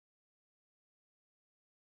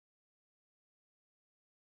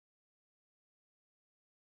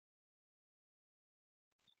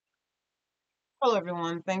Hello,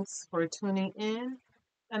 everyone. Thanks for tuning in.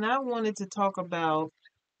 And I wanted to talk about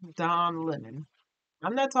Don Lemon.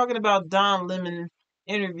 I'm not talking about Don Lemon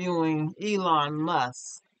interviewing Elon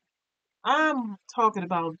Musk. I'm talking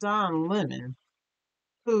about Don Lemon,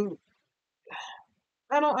 who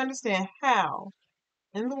I don't understand how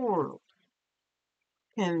in the world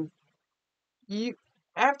can you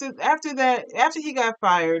after he got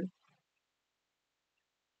fired.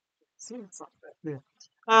 See what's up back there.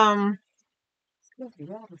 Um,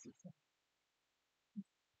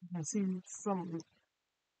 I see some.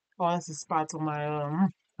 Oh, that's the spots on my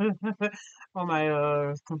on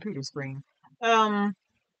my computer screen. Um,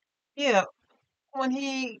 yeah, when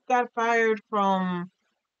he got fired from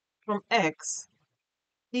X,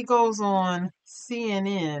 he goes on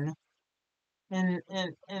CNN and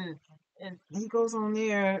he goes on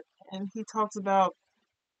there and he talks about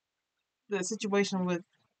the situation with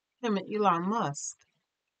him and Elon Musk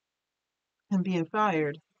and being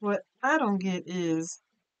fired. What I don't get is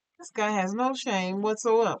this guy has no shame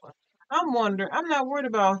whatsoever. I'm not worried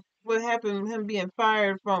about what happened with him being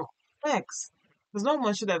fired from X, because no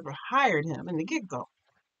one should ever hired him in the get go.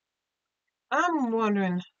 I'm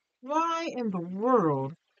wondering why in the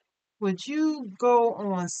world would you go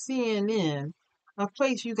on CNN, a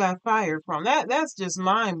place you got fired from? That's just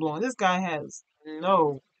mind blowing. This guy has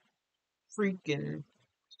no freaking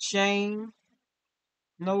shame,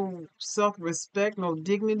 no self respect, no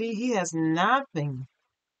dignity. He has nothing.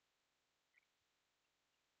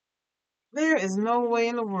 There is no way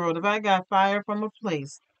in the world if I got fired from a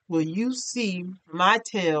place will you see my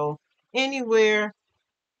tail anywhere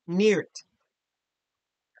near it.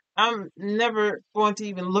 I'm never going to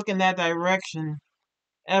even look in that direction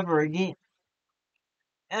ever again.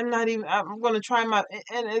 I'm going to try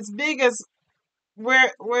and as big as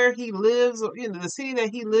where he lives, or the city that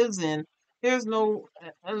he lives in, there's no,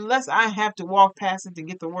 unless I have to walk past it to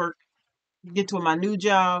get to work, get to my new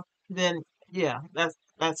job, then yeah,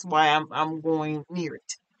 that's why I'm going near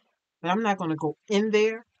it. But I'm not going to go in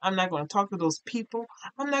there. I'm not going to talk to those people.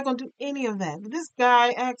 I'm not going to do any of that. This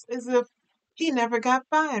guy acts as if he never got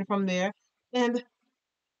fired from there. And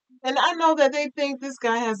and I know that they think this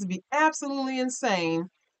guy has to be absolutely insane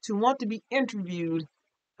to want to be interviewed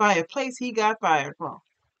by a place he got fired from.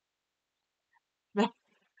 That,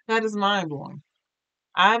 that is mind blowing.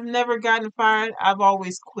 I've never gotten fired. I've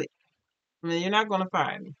always quit. I mean, you're not going to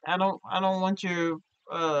fire me. I don't want your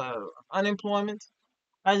uh unemployment.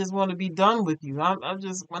 I just want to be done with you. I'm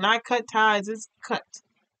just when I cut ties, it's cut.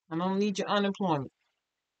 I don't need your unemployment.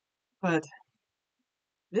 But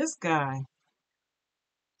this guy,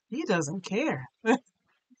 he doesn't care.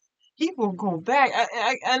 He will go back.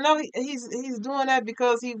 I know he's doing that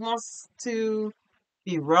because he wants to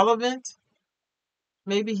be relevant.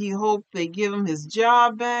 Maybe he hoped they give him his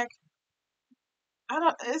job back. I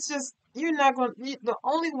don't. It's just you're not going. The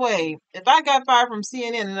only way if I got fired from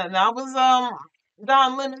CNN and I was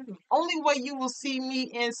Don Lemon, the only way you will see me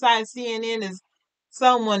inside CNN is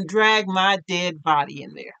someone drag my dead body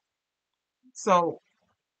in there. So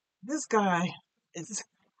this guy is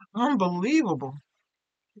unbelievable.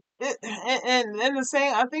 And the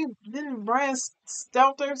same, I think, didn't Brian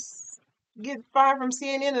Stelter get fired from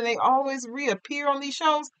CNN and they always reappear on these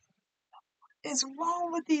shows? It's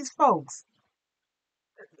wrong with these folks.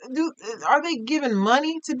 Are they given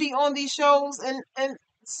money to be on these shows? And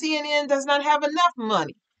CNN does not have enough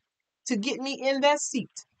money to get me in that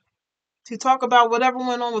seat to talk about whatever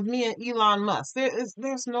went on with me and Elon Musk.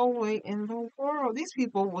 There's no way in the world these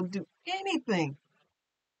people would do anything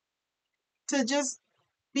to just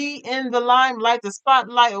be in the limelight, the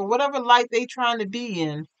spotlight, or whatever light they trying to be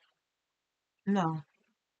in. No.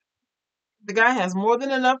 The guy has more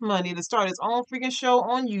than enough money to start his own freaking show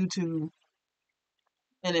on YouTube.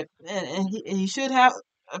 And he should have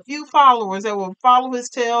a few followers that will follow his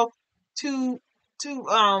tail to to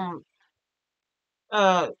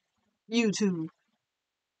uh YouTube.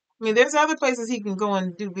 I mean, there's other places he can go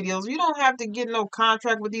and do videos. You don't have to get no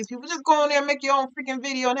contract with these people. Just go in there and make your own freaking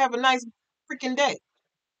video and have a nice freaking day.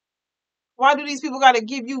 Why do these people got to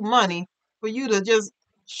give you money for you to just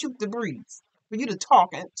shoot the breeze? For you to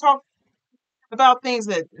talk about things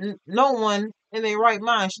that no one in their right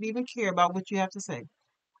mind should even care about what you have to say.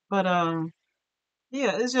 But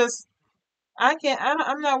yeah, it's just I can't.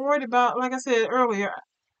 I'm not worried about. Like I said earlier,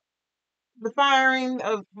 the firing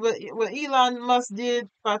of what Elon Musk did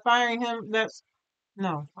by firing him. That's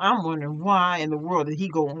no. I'm wondering why in the world did he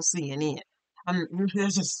go on CNN?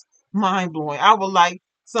 That's just mind blowing. I would like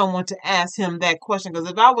someone to ask him that question because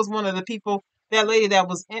if I was one of the people, that lady that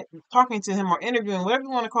was talking to him or interviewing, whatever you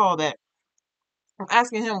want to call that,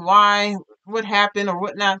 asking him why, what happened, or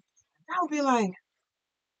whatnot, I'll be like,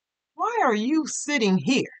 why are you sitting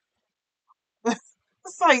here?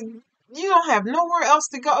 It's like you don't have nowhere else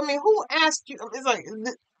to go. I mean, who asked you? It's like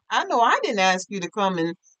I know I didn't ask you to come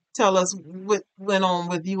and tell us what went on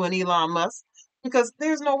with you and Elon Musk because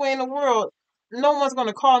there's no way in the world no one's going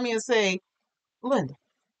to call me and say, Linda,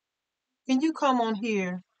 can you come on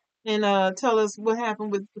here and tell us what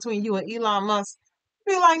happened with between you and Elon Musk?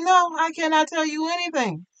 Be like, no, I cannot tell you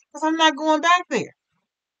anything because I'm not going back there.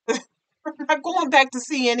 I'm not going back to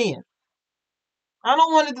CNN. I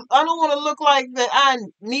don't want to. I don't want to look like that. I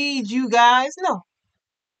need you guys. No,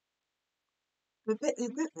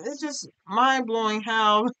 it's just mind blowing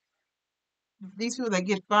how these people that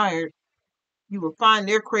get fired, you will find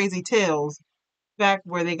their crazy tails back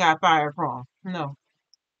where they got fired from. No,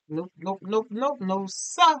 nope, nope, nope, nope, no,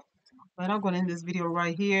 sir. But I'm going to end this video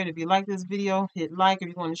right here. And if you like this video, hit like. If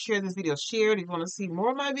you want to share this video, share it. If you want to see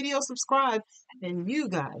more of my videos, subscribe. And you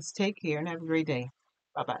guys take care and have a great day.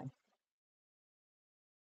 Bye bye.